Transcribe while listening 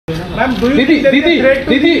Ma'am, do you think there is a threat to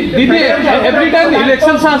Didi, every time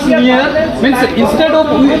elections are near, means instead of,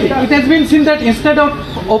 it has been seen that instead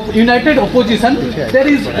of united opposition, there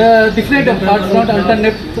is different front,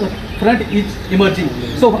 alternate front is emerging.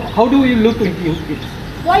 So how do you look into it?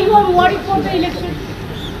 Why you are worried for the election?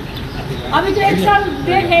 अभी तो एक साल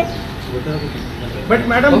देर है. But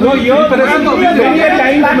madam, do you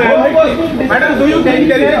think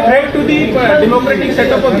there is a threat to the democratic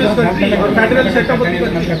setup of this country or federal setup of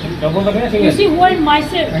the country? You see, when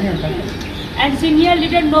myself and senior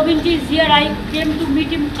leader Novinji is here, I came to meet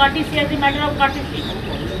him courtesy as a matter of courtesy.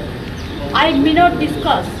 I may not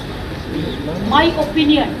discuss my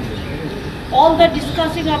opinion, all the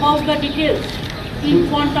discussing about the details in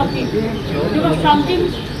front of him, because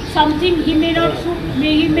something he may not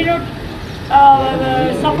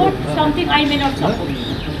support, something I may not support.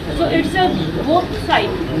 So it's a both side.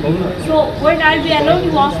 So when I'll be alone,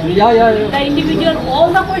 you ask me the individual,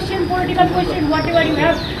 all the questions, political questions, whatever you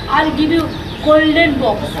have, I'll give you golden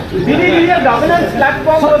box. Didi, governance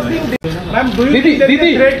platform was being. Ma'am, do you think there is a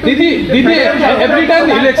threat to Didi, every time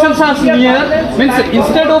elections are near, means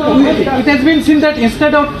instead of, it has been seen that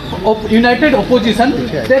instead of united opposition,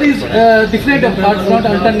 there is different front,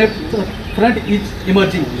 alternate front is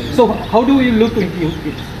emerging. So how do you look into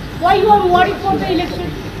it? Why you are worried for the election?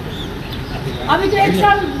 अभी तो एक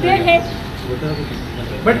साल देर है.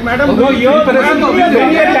 But madam, do you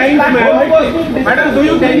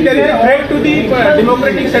think there is a threat to the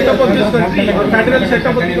democratic setup of this country or federal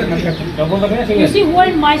setup of the country? You see,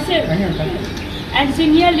 when myself and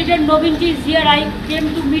senior leader Novinji is here, I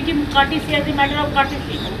came to meet him courtesy as a matter of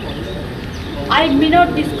courtesy. I may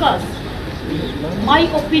not discuss my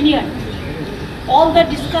opinion, all the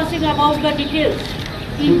discussing about the details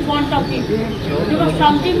in front of him, because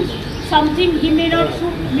something he may not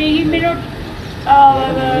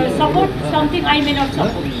support, something I may not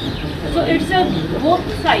support. So it's a both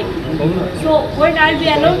side. So when I'll be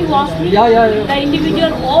alone, you ask me the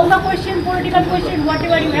individual, all the questions, political questions,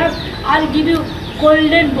 whatever you have, I'll give you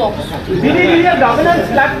golden box. Didi, governance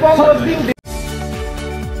platform was being.